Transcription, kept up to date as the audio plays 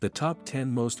The top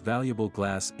 10 most valuable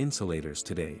glass insulators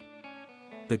today.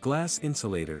 The glass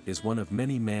insulator is one of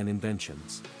many man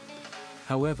inventions.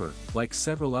 However, like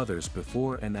several others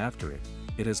before and after it,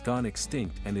 it has gone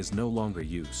extinct and is no longer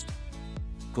used.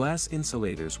 Glass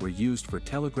insulators were used for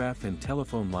telegraph and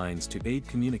telephone lines to aid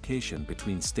communication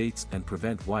between states and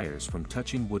prevent wires from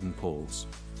touching wooden poles.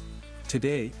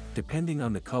 Today, depending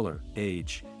on the color,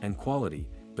 age, and quality,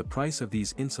 the price of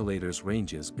these insulators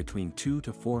ranges between $200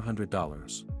 to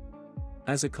 $400.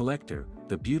 As a collector,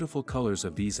 the beautiful colors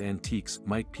of these antiques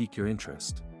might pique your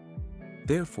interest.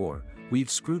 Therefore, we've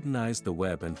scrutinized the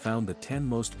web and found the 10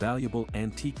 most valuable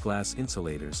antique glass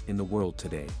insulators in the world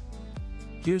today.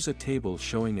 Here's a table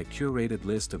showing a curated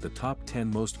list of the top 10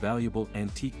 most valuable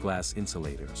antique glass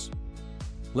insulators.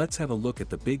 Let's have a look at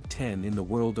the Big 10 in the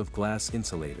world of glass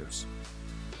insulators.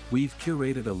 We've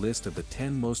curated a list of the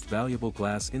 10 most valuable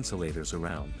glass insulators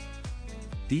around.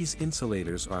 These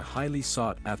insulators are highly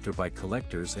sought after by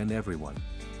collectors and everyone.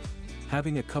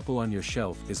 Having a couple on your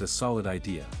shelf is a solid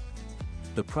idea.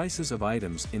 The prices of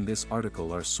items in this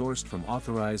article are sourced from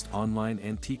authorized online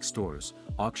antique stores,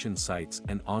 auction sites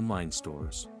and online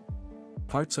stores.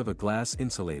 Parts of a glass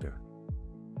insulator.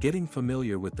 Getting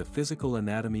familiar with the physical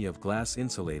anatomy of glass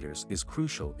insulators is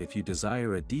crucial if you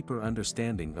desire a deeper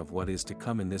understanding of what is to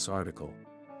come in this article.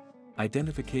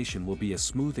 Identification will be a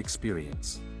smooth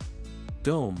experience.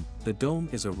 Dome. The dome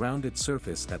is a rounded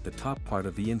surface at the top part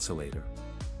of the insulator.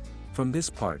 From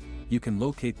this part, you can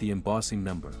locate the embossing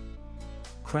number.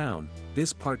 Crown.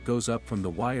 This part goes up from the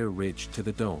wire ridge to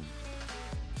the dome.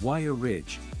 Wire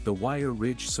ridge. The wire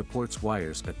ridge supports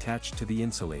wires attached to the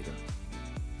insulator.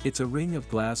 It's a ring of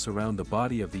glass around the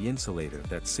body of the insulator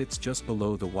that sits just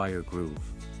below the wire groove.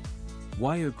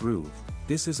 Wire groove.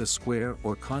 This is a square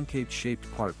or concave-shaped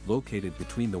part located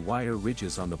between the wire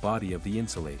ridges on the body of the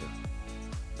insulator.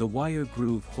 The wire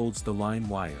groove holds the line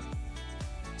wire.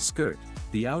 Skirt.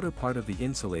 The outer part of the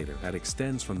insulator that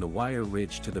extends from the wire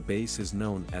ridge to the base is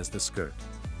known as the skirt.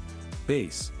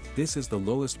 Base. This is the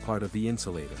lowest part of the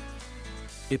insulator.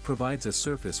 It provides a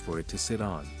surface for it to sit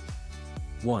on.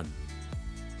 1.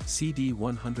 CD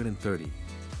 130.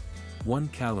 1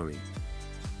 calorie.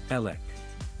 Elec.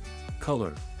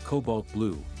 Color, cobalt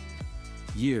blue.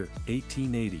 Year,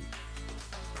 1880.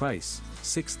 Price,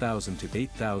 $6,000 to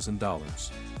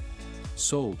 $8,000.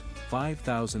 Sold,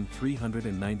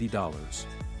 $5,390.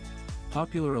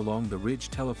 Popular along the Ridge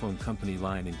Telephone Company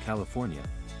line in California,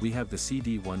 we have the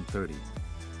CD 130.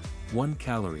 1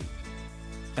 calorie.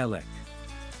 Elec.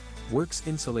 Works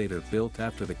insulator built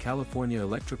after the California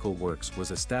Electrical Works was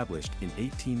established in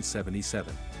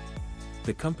 1877.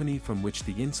 The company from which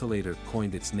the insulator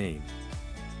coined its name.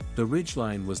 The Ridge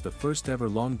Line was the first ever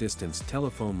long-distance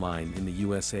telephone line in the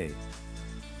USA.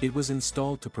 It was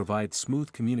installed to provide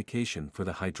smooth communication for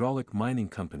the hydraulic mining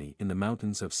company in the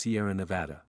mountains of Sierra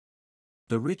Nevada.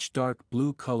 The rich dark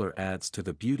blue color adds to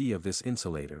the beauty of this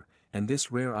insulator, and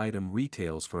this rare item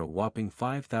retails for a whopping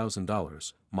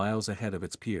 $5,000, miles ahead of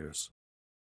its peers.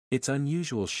 Its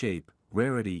unusual shape,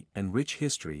 rarity, and rich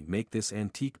history make this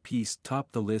antique piece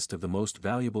top the list of the most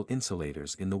valuable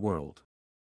insulators in the world.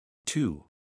 2.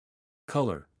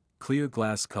 Color, clear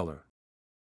glass color.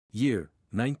 Year,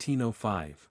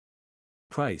 1905.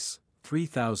 Price,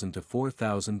 $3,000 to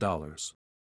 $4,000.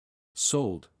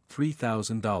 Sold,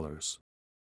 $3,000.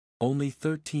 Only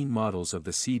 13 models of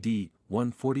the CD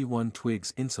 141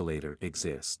 Twigs insulator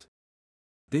exist.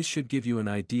 This should give you an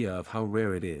idea of how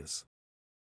rare it is.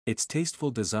 Its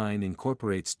tasteful design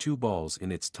incorporates 2 balls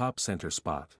in its top center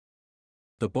spot.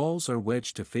 The balls are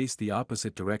wedged to face the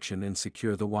opposite direction and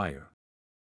secure the wire.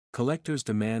 Collectors'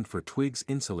 demand for Twigs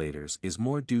insulators is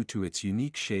more due to its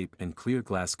unique shape and clear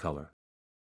glass color.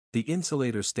 The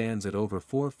insulator stands at over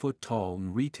 4 foot tall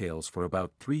and retails for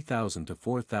about $3,000 to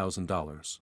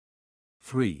 $4,000.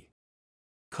 3.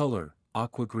 Color,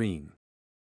 aqua green.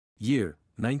 Year,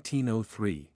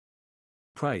 1903.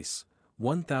 Price,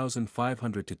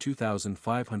 $1,500 to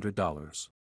 $2,500.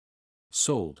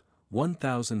 Sold,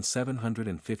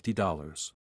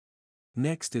 $1,750.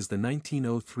 Next is the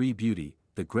 1903 beauty,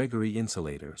 the Gregory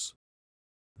insulators.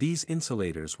 These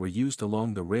insulators were used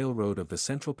along the railroad of the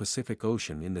Central Pacific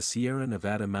Ocean in the Sierra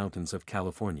Nevada mountains of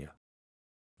California.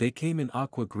 They came in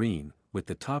aqua green, with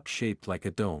the top shaped like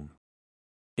a dome.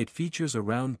 It features a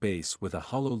round base with a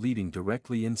hollow leading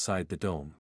directly inside the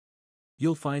dome.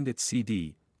 You'll find its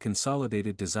CD,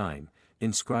 consolidated design,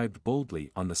 inscribed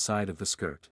boldly on the side of the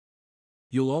skirt.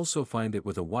 You'll also find it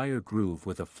with a wire groove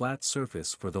with a flat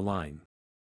surface for the line.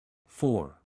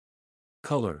 4.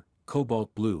 Color,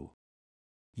 cobalt blue.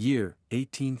 Year,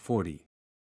 1840.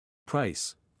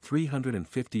 Price,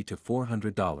 $350 to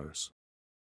 $400.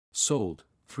 Sold,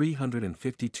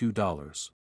 $352.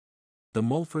 The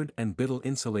Mulford and Biddle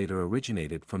insulator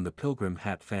originated from the Pilgrim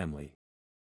hat family.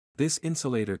 This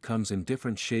insulator comes in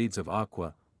different shades of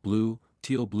aqua, blue,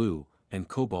 teal blue, and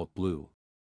cobalt blue.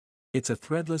 It's a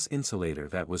threadless insulator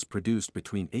that was produced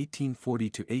between 1840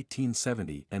 to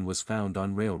 1870 and was found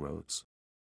on railroads.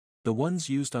 The ones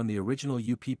used on the original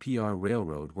UPPR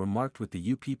railroad were marked with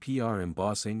the UPPR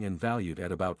embossing and valued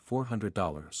at about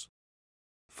 $400.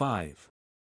 5.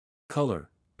 Color,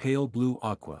 pale blue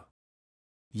aqua.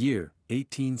 Year,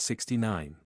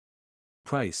 1869.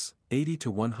 Price, $80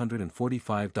 to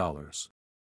 $145.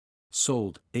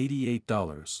 Sold,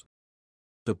 $88.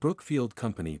 The Brookfield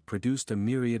Company produced a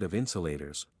myriad of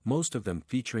insulators, most of them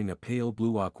featuring a pale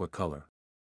blue aqua color.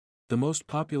 The most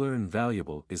popular and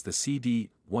valuable is the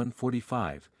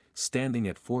CD-145, standing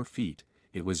at 4 feet.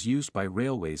 It was used by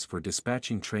railways for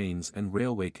dispatching trains and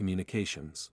railway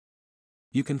communications.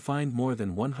 You can find more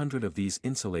than 100 of these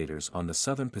insulators on the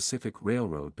Southern Pacific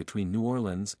Railroad between New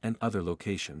Orleans and other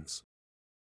locations.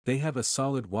 They have a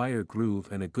solid wire groove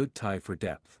and a good tie for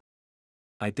depth.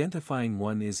 Identifying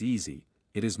one is easy.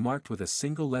 It is marked with a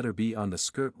single letter B on the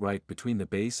skirt right between the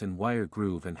base and wire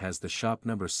groove and has the shop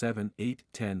number 7, 8,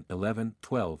 10, 11,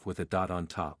 12 with a dot on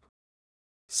top.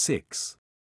 6.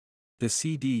 The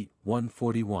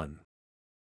CD-141.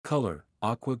 Color,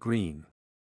 aqua green.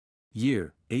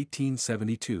 Year,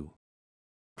 1872.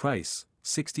 Price,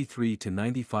 $63 to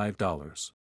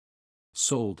 $95.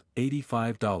 Sold,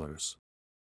 $85.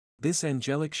 This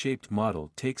angelic-shaped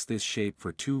model takes this shape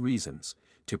for two reasons: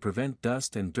 to prevent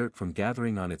dust and dirt from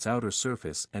gathering on its outer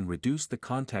surface and reduce the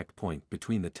contact point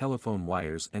between the telephone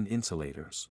wires and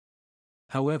insulators.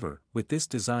 However, with this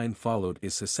design followed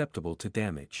is susceptible to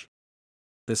damage.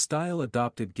 The style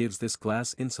adopted gives this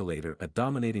glass insulator a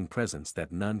dominating presence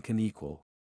that none can equal.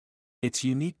 Its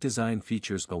unique design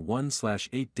features a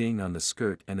 1/8 ding on the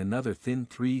skirt and another thin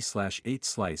 3/8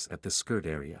 slice at the skirt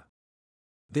area.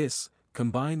 This,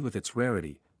 combined with its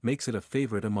rarity, makes it a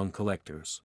favorite among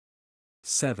collectors.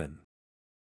 7.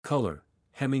 Color,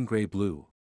 Hemingray blue.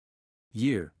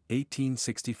 Year,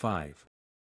 1865.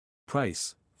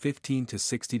 Price, $15 to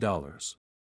 $60.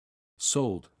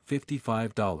 Sold,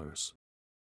 $55.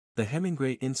 The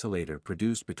Hemingray insulator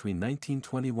produced between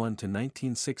 1921 to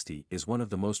 1960 is one of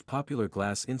the most popular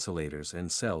glass insulators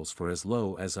and sells for as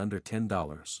low as under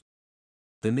 $10.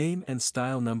 The name and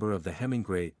style number of the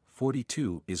Hemingray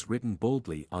 42 is written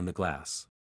boldly on the glass.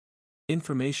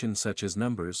 Information such as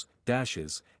numbers,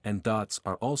 dashes, and dots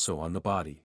are also on the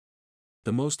body.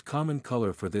 The most common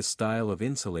color for this style of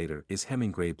insulator is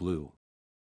Hemingray blue.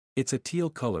 It's a teal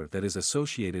color that is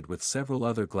associated with several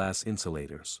other glass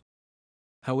insulators.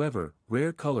 However,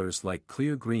 rare colors like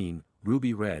clear green,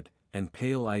 ruby red, and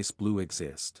pale ice blue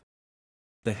exist.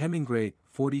 The Hemingray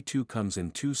 42 comes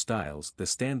in two styles, the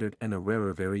standard and a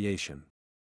rarer variation.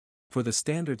 For the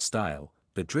standard style,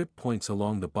 the drip points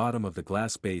along the bottom of the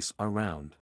glass base are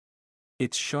round.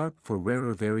 It's sharp for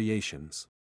rarer variations.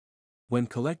 When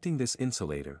collecting this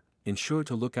insulator, ensure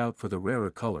to look out for the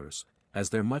rarer colors,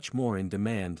 as they're much more in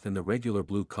demand than the regular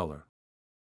blue color.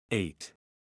 8.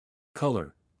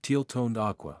 Color, teal-toned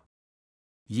aqua.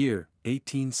 Year,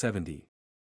 1870.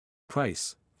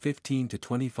 Price, $15 to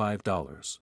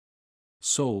 $25.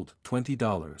 Sold,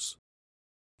 $20.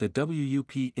 The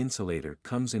WUP insulator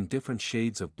comes in different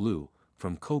shades of blue,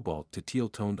 from cobalt to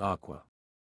teal-toned aqua.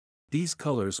 These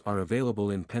colors are available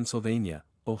in Pennsylvania,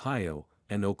 Ohio,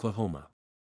 and Oklahoma.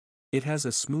 It has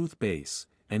a smooth base,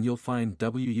 and you'll find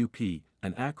WUP,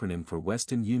 an acronym for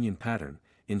Western Union Pattern,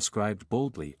 inscribed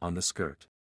boldly on the skirt.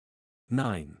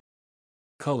 9.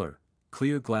 Color,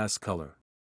 clear glass color.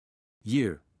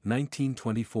 Year,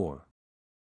 1924.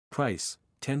 Price,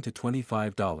 $10 to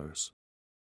 $25.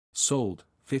 Sold,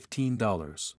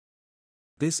 $15.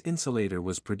 This insulator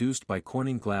was produced by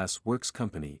Corning Glass Works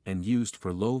Company and used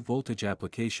for low-voltage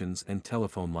applications and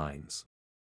telephone lines.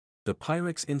 The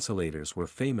Pyrex insulators were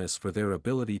famous for their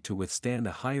ability to withstand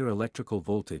a higher electrical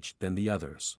voltage than the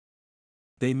others.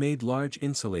 They made large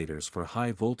insulators for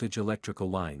high-voltage electrical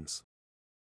lines.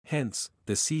 Hence,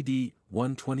 the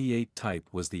CD-128 type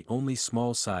was the only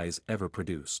small size ever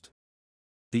produced.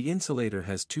 The insulator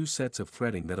has two sets of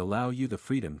threading that allow you the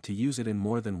freedom to use it in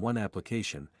more than one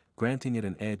application, granting it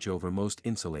an edge over most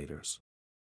insulators.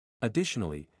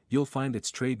 Additionally, you'll find its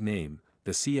trade name,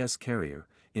 the CS Carrier,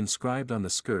 inscribed on the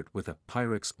skirt with a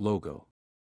Pyrex logo.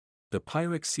 The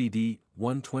Pyrex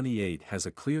CD-128 has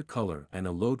a clear color and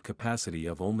a load capacity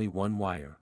of only one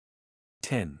wire.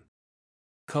 10.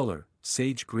 Color,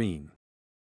 sage green.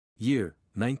 Year,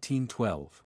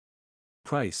 1912.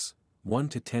 Price, $1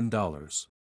 to $10.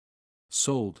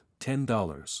 Sold,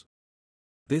 $10.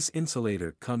 This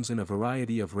insulator comes in a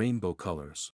variety of rainbow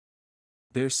colors.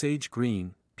 They're sage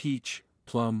green, peach,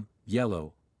 plum,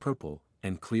 yellow, purple,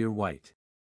 and clear white.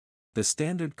 The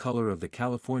standard color of the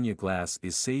California glass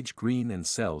is sage green and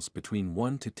sells between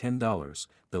 $1 to $10,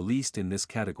 the least in this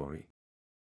category.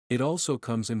 It also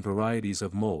comes in varieties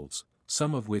of molds,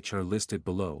 some of which are listed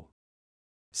below.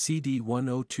 CD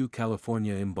 102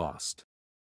 California embossed.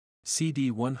 CD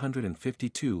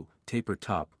 152 taper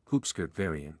top, hoopskirt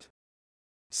variant.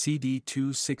 CD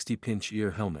 260 pinch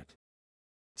ear helmet.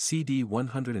 CD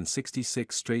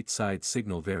 166 straight side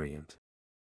signal variant.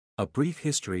 A brief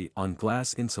history on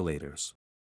glass insulators.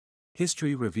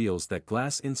 History reveals that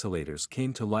glass insulators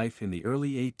came to life in the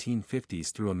early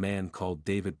 1850s through a man called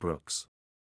David Brooks.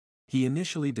 He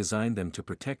initially designed them to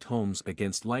protect homes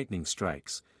against lightning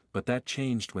strikes, but that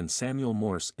changed when Samuel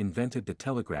Morse invented the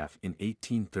telegraph in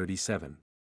 1837.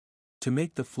 To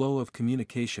make the flow of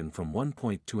communication from one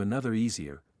point to another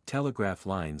easier, telegraph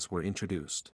lines were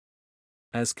introduced.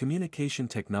 As communication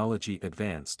technology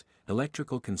advanced,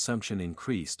 electrical consumption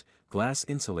increased, glass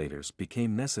insulators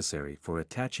became necessary for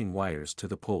attaching wires to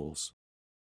the poles.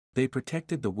 They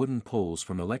protected the wooden poles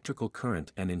from electrical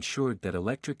current and ensured that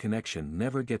electric connection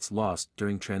never gets lost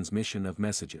during transmission of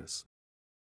messages.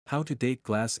 How to date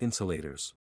glass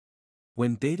insulators.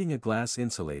 When dating a glass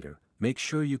insulator, make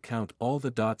sure you count all the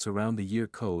dots around the year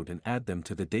code and add them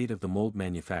to the date of the mold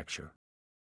manufacture.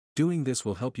 Doing this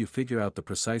will help you figure out the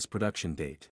precise production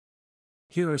date.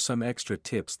 Here are some extra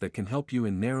tips that can help you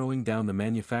in narrowing down the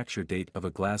manufacture date of a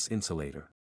glass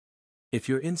insulator. If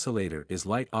your insulator is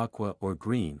light aqua or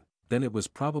green, then it was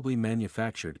probably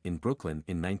manufactured in Brooklyn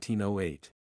in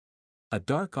 1908. A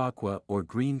dark aqua or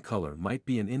green color might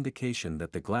be an indication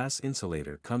that the glass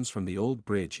insulator comes from the old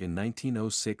bridge in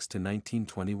 1906 to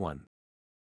 1921.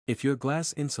 If your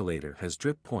glass insulator has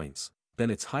drip points, then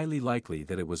it's highly likely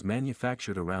that it was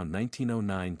manufactured around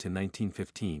 1909 to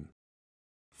 1915.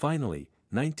 Finally,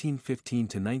 1915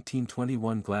 to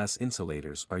 1921 glass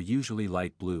insulators are usually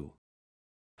light blue.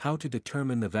 How to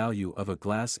determine the value of a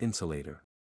glass insulator.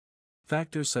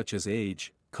 Factors such as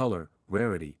age, color,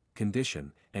 rarity,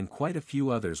 condition, and quite a few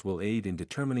others will aid in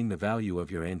determining the value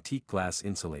of your antique glass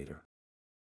insulator.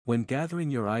 When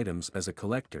gathering your items as a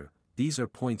collector, these are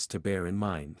points to bear in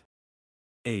mind.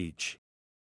 Age.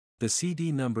 The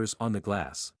CD numbers on the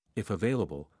glass, if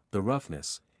available, the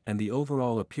roughness, and the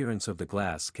overall appearance of the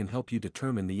glass can help you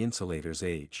determine the insulator's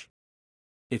age.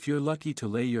 If you're lucky to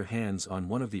lay your hands on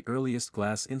one of the earliest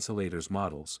glass insulators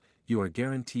models, you are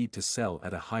guaranteed to sell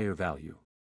at a higher value.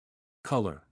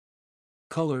 Color.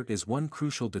 Color is one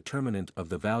crucial determinant of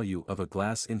the value of a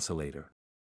glass insulator.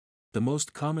 The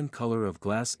most common color of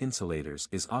glass insulators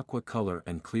is aqua color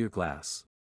and clear glass.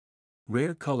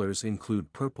 Rare colors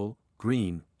include purple,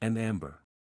 green, and amber.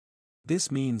 This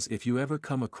means if you ever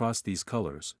come across these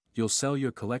colors, you'll sell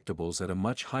your collectibles at a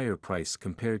much higher price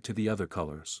compared to the other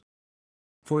colors.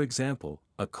 For example,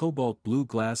 a cobalt blue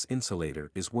glass insulator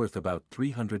is worth about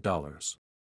 $300.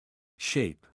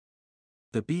 Shape.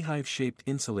 The beehive-shaped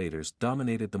insulators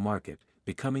dominated the market,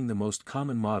 becoming the most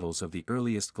common models of the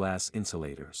earliest glass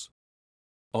insulators.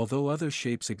 Although other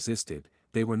shapes existed,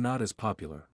 they were not as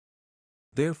popular.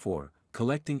 Therefore,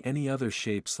 collecting any other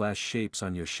shapes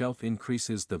on your shelf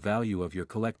increases the value of your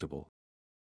collectible.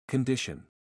 Condition.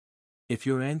 If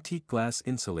your antique glass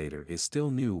insulator is still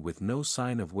new with no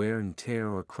sign of wear and tear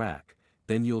or crack,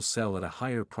 then you'll sell at a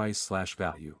higher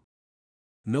price/value.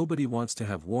 Nobody wants to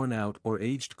have worn out or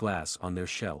aged glass on their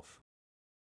shelf.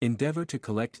 Endeavor to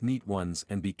collect neat ones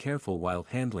and be careful while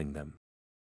handling them.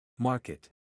 Market.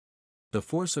 The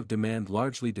force of demand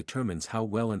largely determines how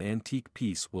well an antique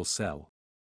piece will sell.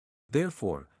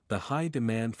 Therefore, the high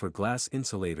demand for glass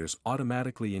insulators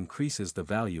automatically increases the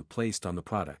value placed on the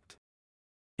product.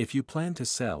 If you plan to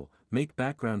sell, make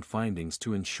background findings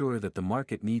to ensure that the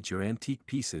market needs your antique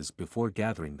pieces before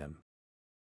gathering them.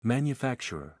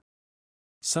 Manufacturer.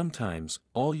 Sometimes,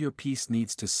 all your piece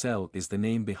needs to sell is the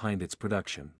name behind its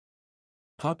production.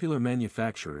 Popular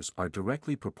manufacturers are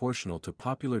directly proportional to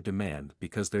popular demand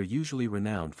because they're usually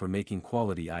renowned for making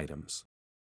quality items.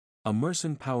 A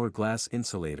Merson Power glass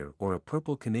insulator or a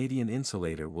purple Canadian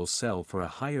insulator will sell for a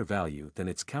higher value than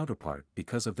its counterpart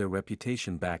because of their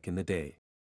reputation back in the day.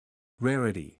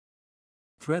 Rarity.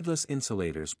 Threadless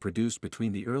insulators produced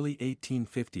between the early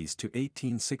 1850s to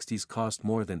 1860s cost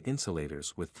more than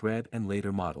insulators with thread and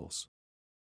later models.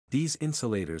 These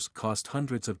insulators cost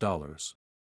hundreds of dollars.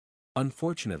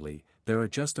 Unfortunately, there are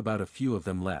just about a few of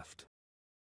them left.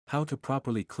 How to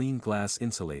properly clean glass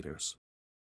insulators.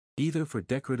 Either for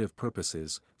decorative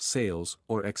purposes, sales,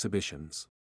 or exhibitions.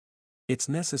 It's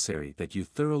necessary that you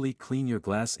thoroughly clean your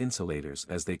glass insulators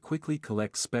as they quickly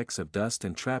collect specks of dust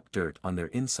and trap dirt on their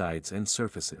insides and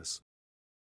surfaces.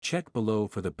 Check below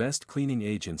for the best cleaning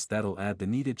agents that'll add the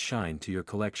needed shine to your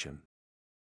collection.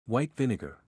 White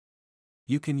vinegar.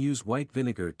 You can use white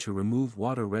vinegar to remove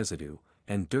water residue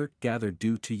and dirt gathered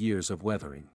due to years of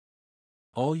weathering.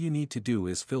 All you need to do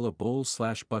is fill a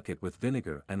bowl/bucket with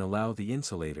vinegar and allow the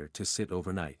insulator to sit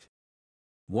overnight.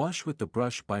 Wash with the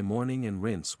brush by morning and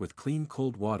rinse with clean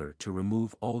cold water to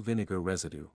remove all vinegar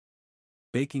residue.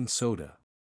 Baking soda.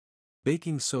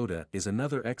 Baking soda is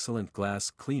another excellent glass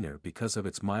cleaner because of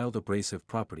its mild abrasive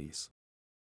properties.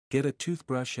 Get a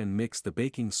toothbrush and mix the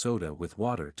baking soda with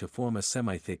water to form a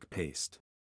semi-thick paste.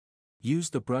 Use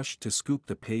the brush to scoop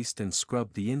the paste and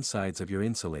scrub the insides of your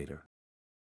insulator.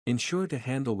 Ensure to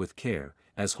handle with care,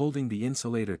 as holding the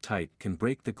insulator tight can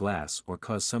break the glass or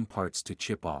cause some parts to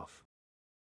chip off.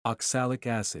 Oxalic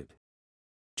acid.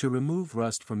 To remove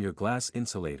rust from your glass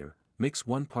insulator, mix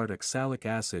 1 part oxalic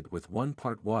acid with 1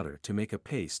 part water to make a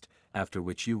paste, after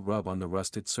which you rub on the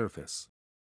rusted surface.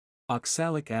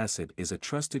 Oxalic acid is a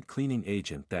trusted cleaning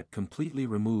agent that completely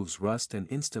removes rust and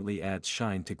instantly adds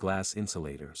shine to glass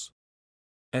insulators.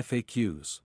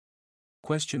 FAQs.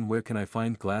 Question: where can I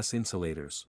find glass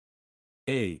insulators?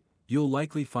 A. You'll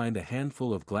likely find a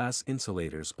handful of glass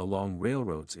insulators along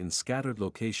railroads in scattered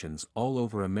locations all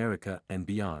over America and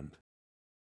beyond.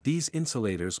 These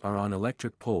insulators are on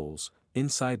electric poles,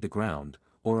 inside the ground,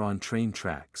 or on train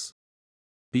tracks.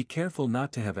 Be careful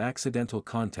not to have accidental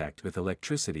contact with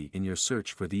electricity in your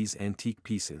search for these antique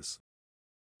pieces.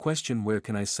 Question: where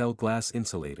can I sell glass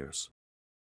insulators?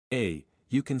 A.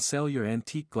 You can sell your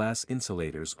antique glass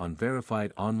insulators on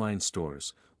verified online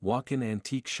stores, walk-in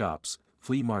antique shops,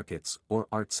 flea markets, or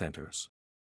art centers.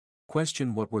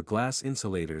 Question: what were glass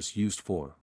insulators used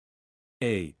for?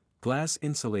 A. Glass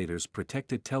insulators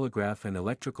protected telegraph and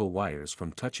electrical wires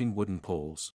from touching wooden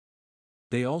poles.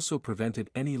 They also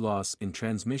prevented any loss in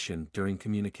transmission during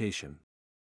communication.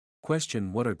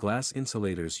 Question: what are glass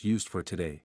insulators used for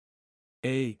today?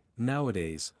 A.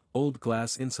 Nowadays, old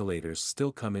glass insulators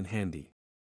still come in handy.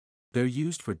 They're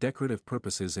used for decorative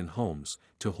purposes in homes,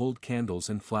 to hold candles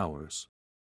and flowers.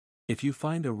 If you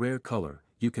find a rare color,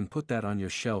 you can put that on your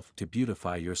shelf to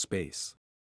beautify your space.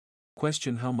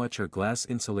 Question: how much are glass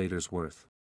insulators worth?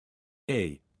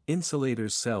 A.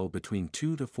 Insulators sell between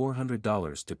 $200 to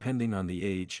 $400 depending on the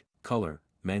age, color,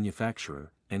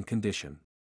 manufacturer, and condition.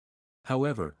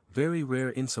 However, very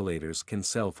rare insulators can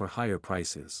sell for higher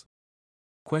prices.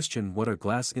 Question: what are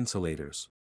glass insulators?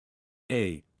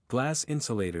 A. Glass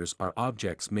insulators are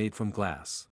objects made from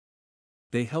glass.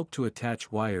 They help to attach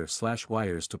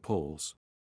wires to poles.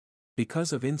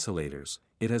 Because of insulators,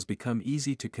 it has become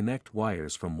easy to connect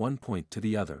wires from one point to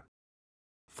the other.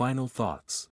 Final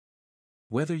thoughts.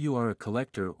 Whether you are a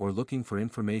collector or looking for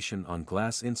information on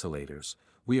glass insulators,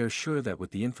 we are sure that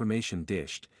with the information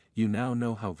dished, you now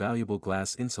know how valuable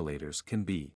glass insulators can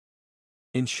be.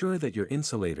 Ensure that your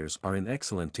insulators are in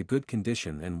excellent to good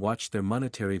condition and watch their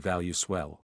monetary value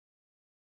swell.